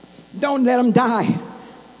 Don't let them die.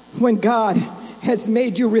 When God has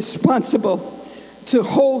made you responsible to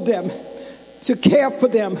hold them, to care for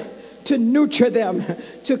them, to nurture them,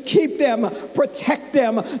 to keep them, protect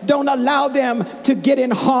them, don't allow them to get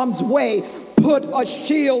in harm's way. Put a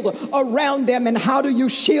shield around them. And how do you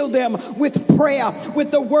shield them? With prayer,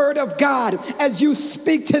 with the word of God. As you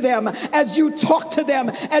speak to them, as you talk to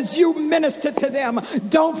them, as you minister to them,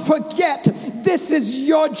 don't forget, this is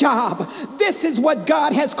your job. This is what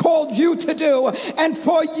God has called you to do. And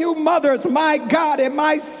for you mothers, my God and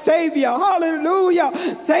my Savior, hallelujah.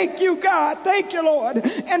 Thank you, God. Thank you, Lord.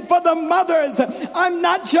 And for the mothers, I'm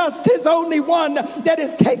not just his only one that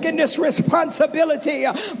is taking this responsibility,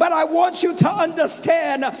 but I want you to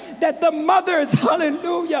understand that the mothers,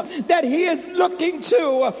 hallelujah, that he is looking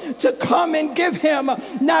to come and give him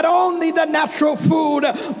not only the natural food,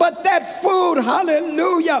 but that food,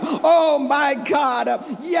 hallelujah, oh my God,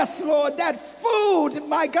 yes, Lord, that food,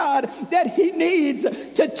 my God, that he needs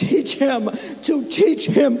to teach him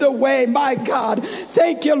the way, my God.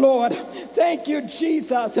 Thank you, Lord. Thank you,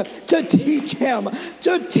 Jesus, to teach him,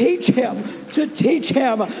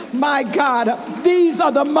 my God. These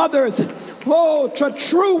are the mothers, oh, to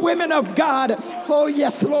true women of God. Oh,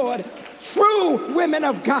 yes, Lord. true women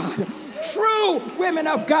of God. True women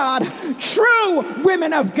of God, true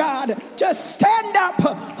women of God, just stand up,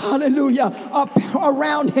 hallelujah, up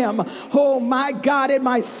around him. Oh my God and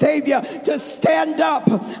my Savior, just stand up,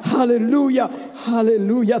 hallelujah,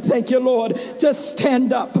 hallelujah. Thank you, Lord. Just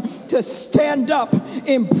stand up,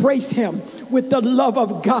 embrace him with the love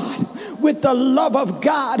of God, with the love of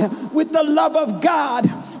God, with the love of God,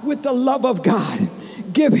 with the love of God.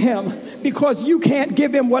 Give him, because you can't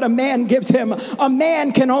give him what a man gives him. A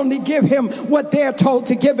man can only give him what they're told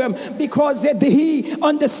to give him, because he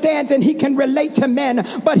understands and he can relate to men,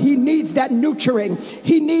 but he needs that nurturing.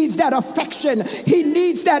 He needs that affection. He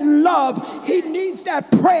needs that love. He needs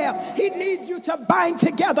that prayer. He needs you to bind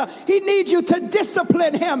together. He needs you to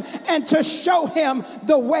discipline him and to show him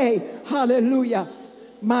the way. Hallelujah.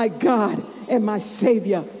 My God and my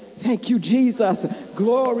Savior. Thank you, Jesus.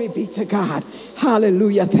 Glory be to God.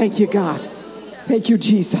 Hallelujah. Thank you, God. Thank you,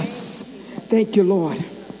 Jesus. Thank you, Lord.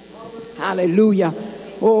 Hallelujah.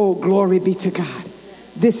 Oh, glory be to God.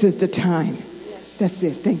 This is the time. That's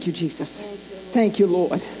it. Thank you, Jesus. Thank you,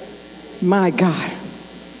 Lord. My God.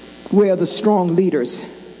 Where are the strong leaders?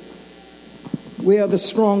 Where are the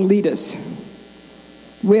strong leaders?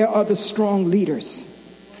 Where are the strong leaders?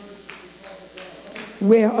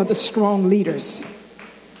 Where are the strong leaders?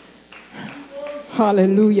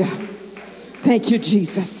 Hallelujah. Thank you,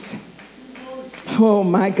 Jesus. Oh,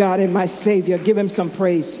 my God and my Savior. Give him some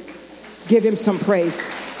praise. Give him some praise.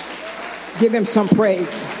 Give him some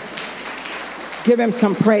praise. Give him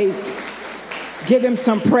some praise. Give him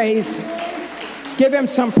some praise. Give him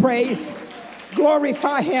some praise.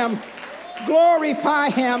 Glorify him. Glorify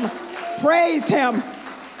him. Praise him.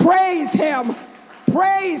 Praise him.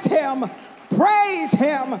 Praise him. Praise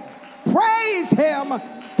him. Praise him.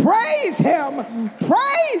 Praise him.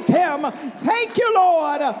 Praise him. Thank you,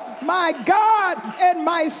 Lord. My God and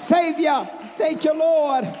my Savior. Thank you,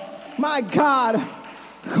 Lord. My God.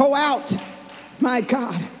 Go out, my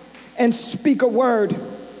God, and speak a word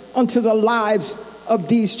unto the lives of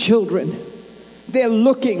these children. They're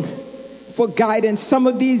looking for guidance. Some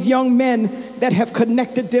of these young men that have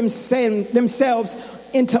connected themselves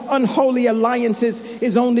into unholy alliances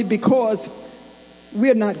is only because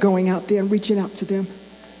we're not going out there and reaching out to them.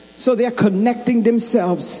 So they're connecting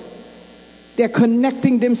themselves. They're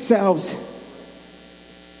connecting themselves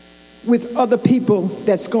with other people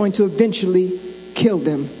that's going to eventually kill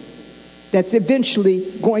them. That's eventually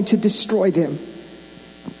going to destroy them.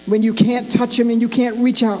 When you can't touch them and you can't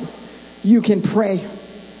reach out, you can pray.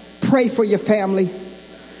 Pray for your family.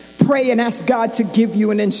 Pray and ask God to give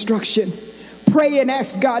you an instruction. Pray and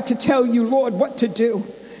ask God to tell you, Lord, what to do.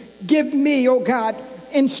 Give me, oh God,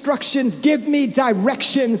 instructions. Give me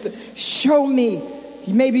directions. Show me.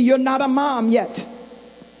 Maybe you're not a mom yet,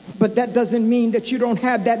 but that doesn't mean that you don't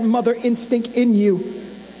have that mother instinct in you.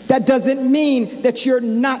 That doesn't mean that you're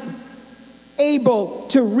not able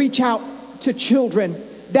to reach out to children.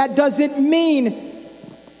 That doesn't mean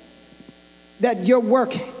that your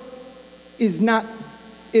work is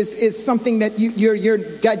something that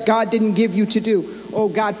that God didn't give you to do. Oh,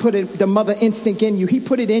 God put the mother instinct in you. He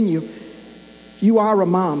put it in you. You are a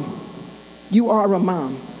mom. You are a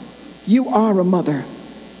mom. You are a mother.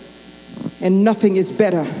 And nothing is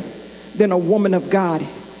better than a woman of God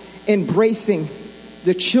embracing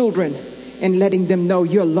the children and letting them know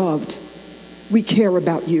you're loved. We care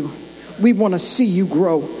about you. We want to see you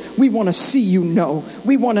grow. We want to see you know.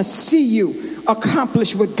 We want to see you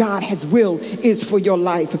accomplish what God has will is for your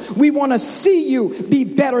life. We want to see you be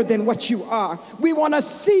better than what you are. We want to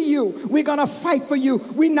see you. We're going to fight for you.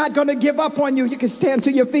 We're not going to give up on you. You can stand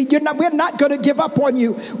to your feet. We're not going to give up on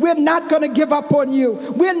you. We're not going to give up on you.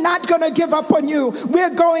 We're not going to give up on you.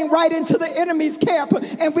 We're going right into the enemy's camp,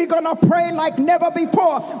 and we're going to pray like never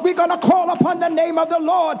before. We're going to call upon the name of the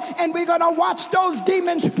Lord, and we're going to watch those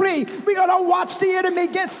demons flee. We're going to watch the enemy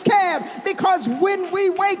get scared, because when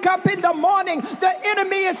we wake up in the morning, the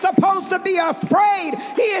enemy is supposed to be afraid.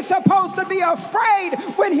 He is supposed to be afraid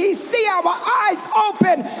when he see our eyes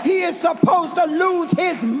open. He is supposed to lose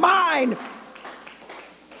his mind,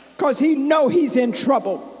 because he know he's in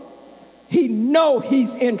trouble. He know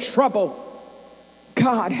he's in trouble.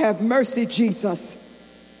 God have mercy, Jesus.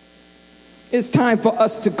 It's time for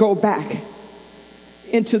us to go back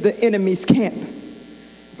into the enemy's camp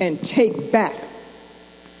and take back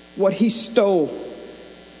what he stole.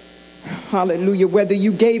 Hallelujah. Whether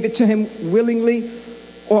you gave it to him willingly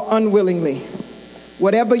or unwillingly,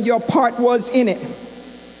 whatever your part was in it,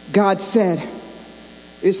 God said,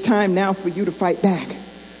 it's time now for you to fight back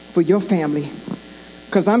for your family,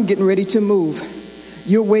 because I'm getting ready to move.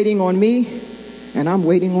 You're waiting on me, and I'm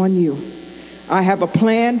waiting on you. I have a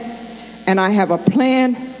plan, And I have a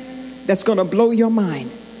plan that's going to blow your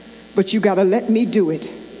mind. But you got to let me do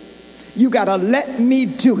it. You got to let me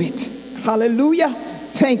do it. Hallelujah.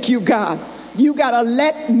 Thank you, God. You got to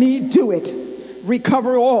let me do it.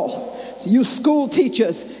 Recover all. You school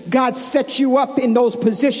teachers, God set you up in those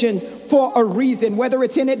positions for a reason. Whether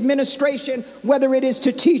it's in administration, whether it is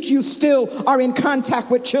to teach, you still are in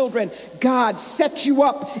contact with children. God set you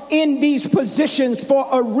up in these positions for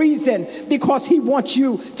a reason, because he wants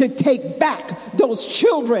you to take back those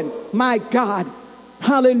children. My God.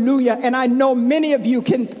 Hallelujah. And I know many of you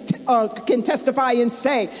can testify and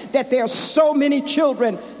say that there are so many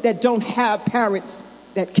children that don't have parents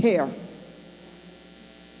that care.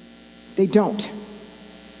 They don't.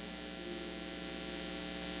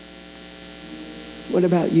 What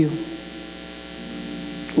about you?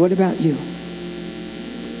 What about you?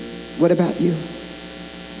 What about you?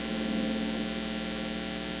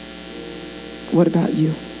 What about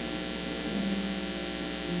you?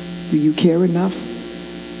 Do you care enough?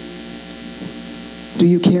 Do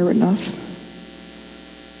you care enough?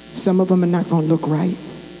 Some of them are not going to look right.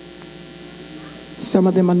 Some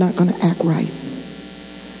of them are not going to act right.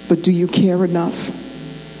 But do you care enough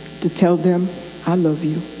to tell them, I love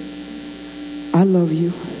you. I love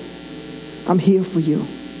you. I'm here for you.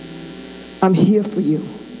 I'm here for you.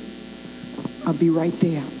 I'll be right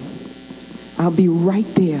there. I'll be right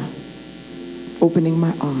there, opening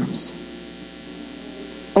my arms.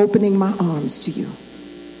 Opening my arms to you.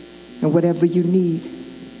 And whatever you need,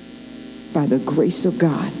 by the grace of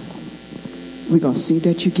God, we're going to see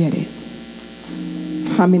that you get it.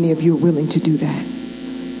 How many of you are willing to do that?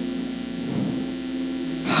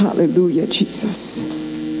 Hallelujah, Jesus.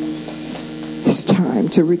 It's time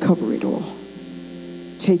to recover it all.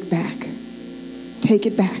 Take back. Take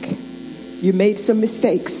it back. You made some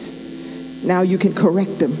mistakes. Now you can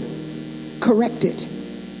correct them. Correct it.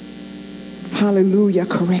 Hallelujah,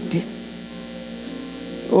 correct it.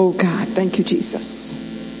 Oh God, thank you,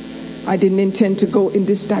 Jesus. I didn't intend to go in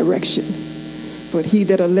this direction, but he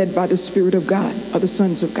that are led by the Spirit of God are the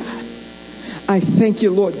sons of God. I thank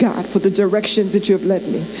you, Lord God, for the directions that you have led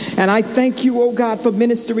me. And I thank you, oh God, for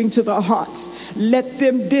ministering to the hearts. Let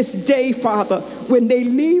them this day, Father, when they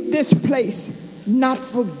leave this place, not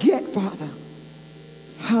forget, Father,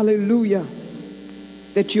 hallelujah,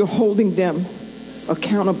 that you're holding them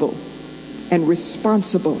accountable and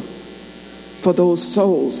responsible for those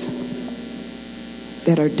souls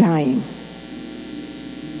that are dying.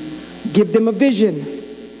 Give them a vision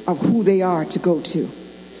of who they are to go to.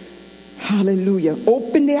 Hallelujah.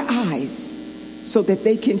 Open their eyes so that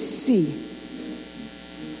they can see.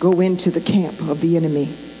 Go into the camp of the enemy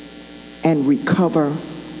and recover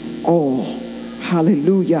all.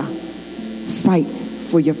 Hallelujah. Fight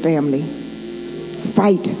for your family.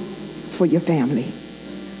 Fight for your family.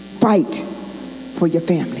 Fight for your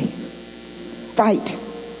family. Fight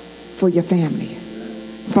for your family.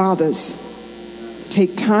 Fathers,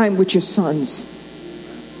 take time with your sons.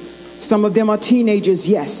 Some of them are teenagers,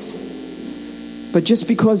 yes. But just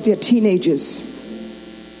because they're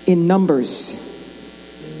teenagers, in numbers,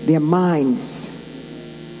 their minds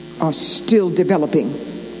are still developing.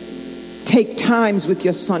 Take times with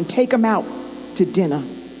your son. Take them out to dinner.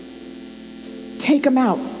 Take them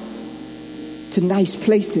out to nice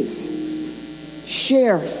places.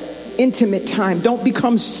 Share intimate time. Don't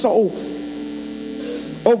become so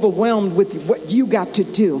overwhelmed with what you got to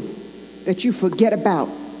do that you forget about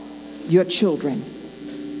your children.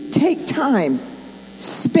 Take time.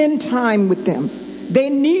 Spend time with them. They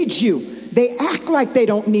need you. They act like they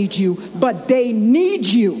don't need you, but they need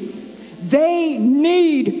you. They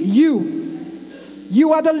need you.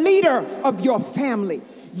 You are the leader of your family.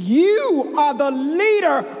 You are the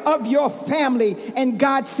leader of your family. And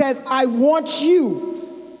God says, I want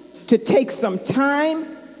you to take some time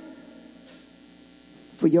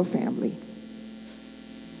for your family.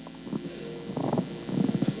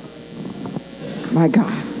 My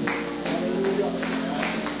God.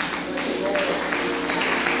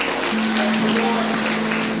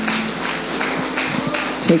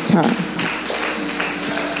 Take time.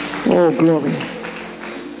 Oh, glory.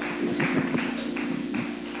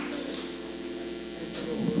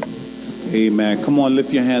 Amen. Come on,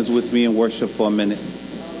 lift your hands with me and worship for a minute.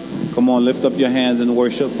 Come on, lift up your hands and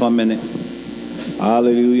worship for a minute.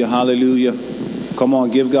 Hallelujah, hallelujah. Come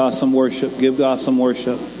on, give God some worship. Give God some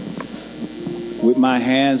worship. With my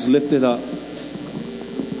hands lifted up.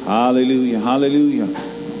 Hallelujah, hallelujah.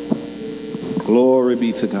 Glory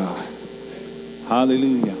be to God.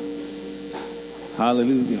 Hallelujah.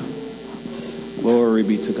 Hallelujah. Glory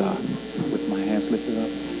be to God. With my hands lifted up.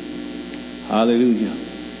 Hallelujah.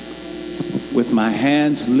 with my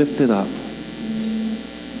hands lifted up.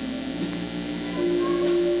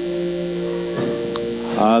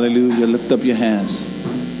 Hallelujah. Lift up your hands.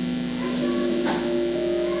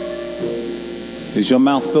 Is your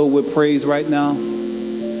mouth filled with praise right now?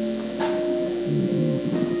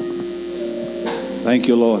 Thank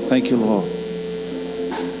you, Lord. Thank you, Lord.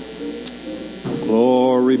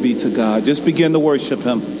 Glory be to God. Just begin to worship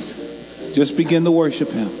him. Just begin to worship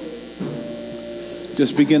him.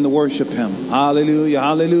 Just begin to worship him. Hallelujah.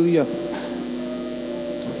 Hallelujah.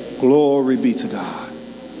 Glory be to God.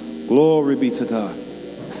 Glory be to God.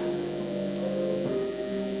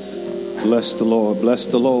 Bless the Lord. Bless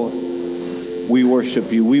the Lord. We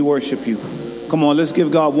worship you. We worship you. Come on, let's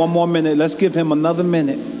give God one more minute. Let's give him another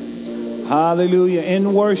minute. Hallelujah.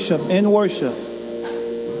 In worship. In worship.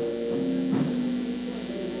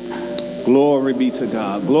 Glory be to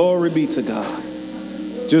God. Glory be to God.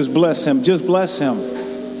 Just bless him. Just bless him.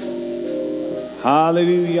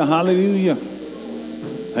 Hallelujah. Hallelujah.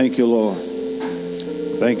 Thank you, Lord.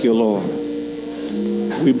 Thank you, Lord.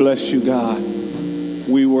 We bless you, God.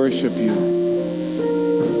 We worship you.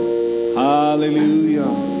 Hallelujah.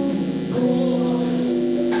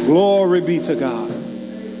 Glory be to God.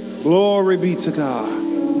 Glory be to God.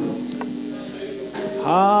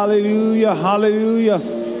 Hallelujah. Hallelujah.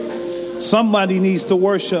 Somebody needs to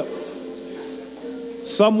worship.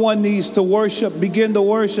 Someone needs to worship. Begin to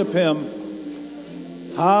worship him.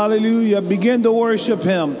 Hallelujah. Begin to worship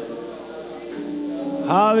him.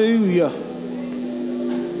 Hallelujah.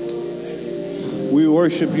 We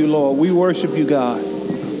worship you, Lord. We worship you, God.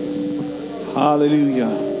 Hallelujah.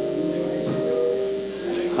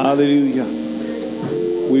 Hallelujah.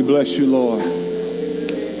 We bless you, Lord.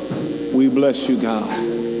 We bless you, God.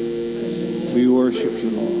 We worship you,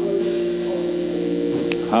 Lord.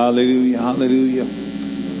 Hallelujah. Hallelujah.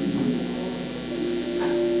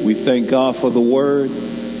 We thank God for the word.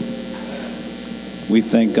 We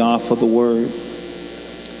thank God for the word.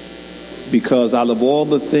 Because out of all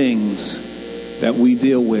the things that we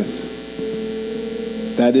deal with,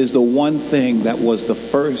 that is the one thing that was the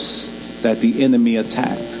first that the enemy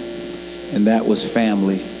attacked, and that was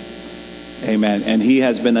family. Amen. And he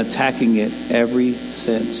has been attacking it ever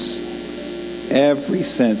since. Ever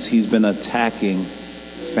since he's been attacking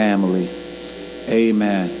family.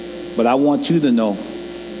 Amen. But I want you to know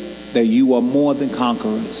that you are more than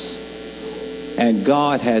conquerors. And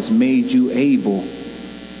God has made you able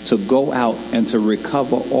to go out and to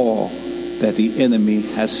recover all that the enemy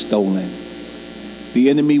has stolen. The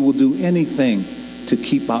enemy will do anything to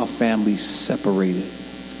keep our families separated.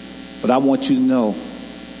 But I want you to know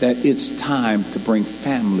that it's time to bring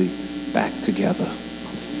family back together.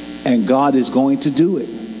 And God is going to do it.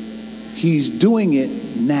 He's doing it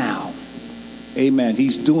now. Amen.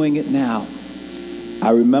 He's doing it now.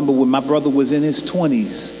 I remember when my brother was in his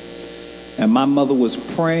 20s and my mother was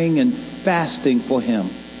praying and fasting for him.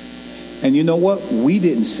 And you know what? We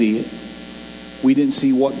didn't see it. We didn't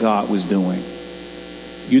see what God was doing.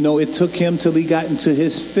 You know, it took him till he got into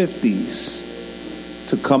his 50s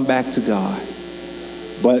to come back to God.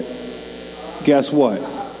 But guess what?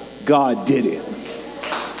 God did it.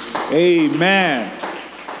 Amen.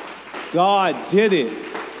 God did it.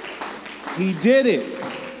 He did it.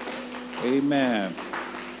 Amen.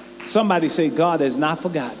 Somebody say, God has not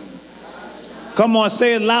forgotten. Come on,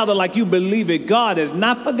 say it louder like you believe it. God has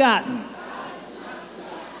not forgotten.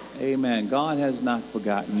 Amen. God has not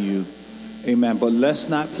forgotten you. Amen. But let's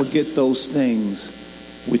not forget those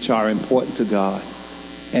things which are important to God.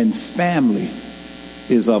 And family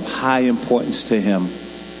is of high importance to him.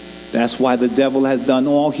 That's why the devil has done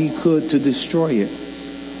all he could to destroy it,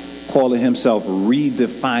 calling himself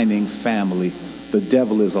redefining family. The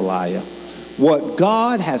devil is a liar. What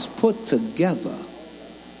God has put together,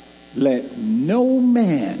 let no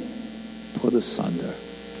man put asunder.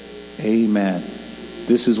 Amen.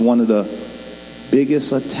 This is one of the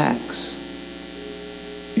biggest attacks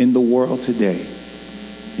in the world today,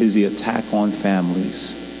 is the attack on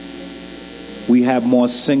families. We have more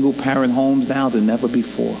single parent homes now than ever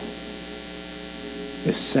before.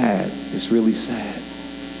 It's sad. It's really sad.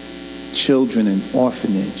 Children in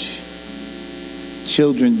orphanage.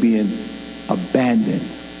 Children being abandoned.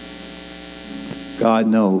 God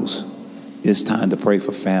knows it's time to pray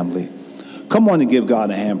for family. Come on and give God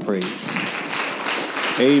a hand praise.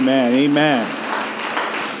 Amen. Amen.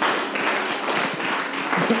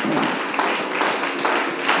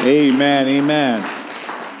 Amen. Amen.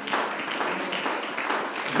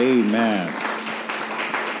 Amen.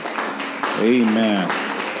 Amen.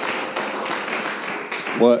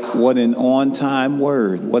 What an on-time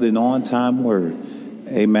word. What an on-time word.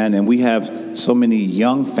 Amen. And we have so many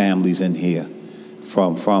young families in here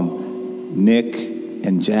from Nick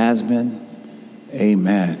and Jasmine.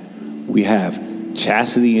 Amen. We have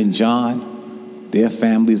Chastity and John. Their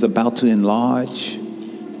family is about to enlarge.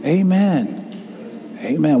 Amen.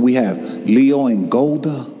 Amen. We have Leo and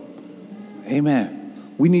Golda. Amen.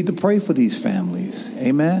 We need to pray for these families.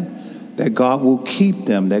 Amen. That God will keep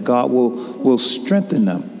them, that God will strengthen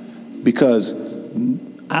them. Because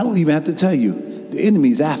I don't even have to tell you, the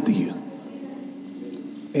enemy's after you.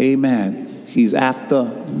 Amen. He's after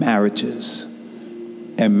marriages.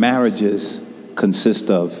 And marriages consist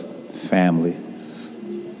of family.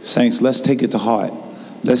 Saints, let's take it to heart.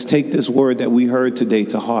 Let's take this word that we heard today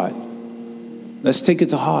to heart. Let's take it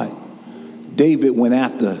to heart. David went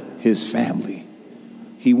after his family.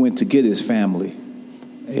 He went to get his family.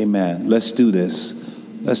 Amen. Let's do this.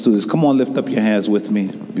 Let's do this. Come on, lift up your hands with me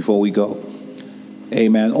before we go.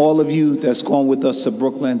 Amen. All of you that's going with us to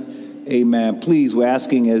Brooklyn, amen. Please, we're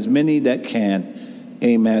asking as many that can,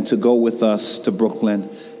 amen, to go with us to Brooklyn.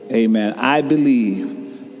 Amen. I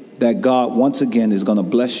believe that God once again is going to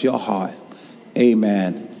bless your heart.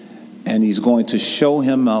 Amen. And he's going to show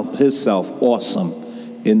himself awesome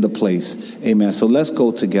in the place. Amen. So let's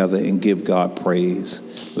go together and give God praise.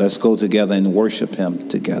 Let's go together and worship him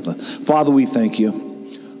together. Father, we thank you.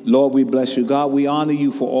 Lord, we bless you. God, we honor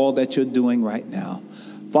you for all that you're doing right now.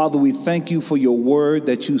 Father, we thank you for your word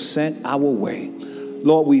that you sent our way.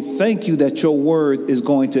 Lord, we thank you that your word is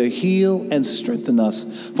going to heal and strengthen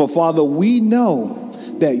us. For Father, we know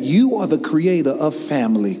that you are the creator of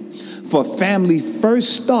family. For family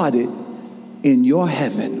first started in your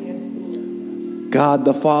heaven. God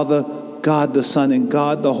the Father, God the Son, and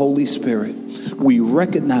God the Holy Spirit. We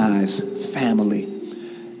recognize family.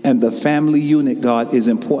 And the family unit, God, is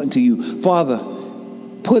important to you. Father,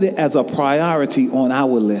 put it as a priority on our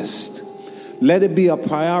list. Let it be a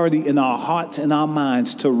priority in our hearts and our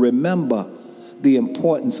minds to remember the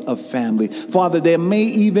importance of family. Father, there may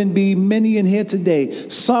even be many in here today.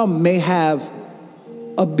 Some may have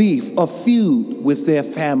a beef, a feud with their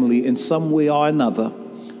family in some way or another.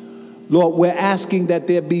 Lord, we're asking that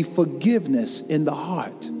there be forgiveness in the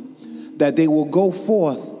heart, that they will go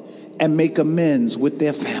forth and make amends with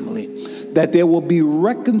their family, that there will be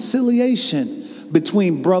reconciliation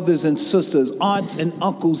between brothers and sisters, aunts and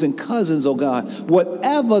uncles and cousins, oh God,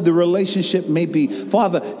 whatever the relationship may be.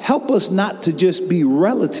 Father, help us not to just be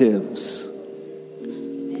relatives,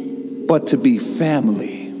 but to be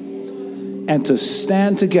family and to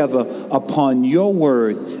stand together upon your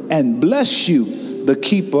word and bless you, the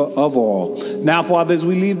keeper of all. Now, Father, as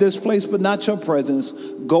we leave this place, but not your presence,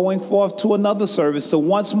 going forth to another service to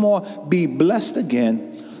once more be blessed again.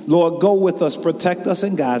 Lord, go with us, protect us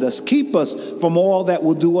and guide us. Keep us from all that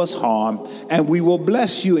will do us harm. And we will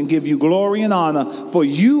bless you and give you glory and honor, for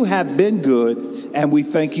you have been good. And we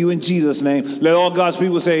thank you in Jesus' name. Let all God's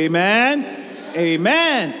people say amen,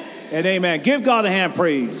 amen, and amen. Give God a hand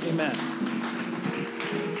praise. Amen.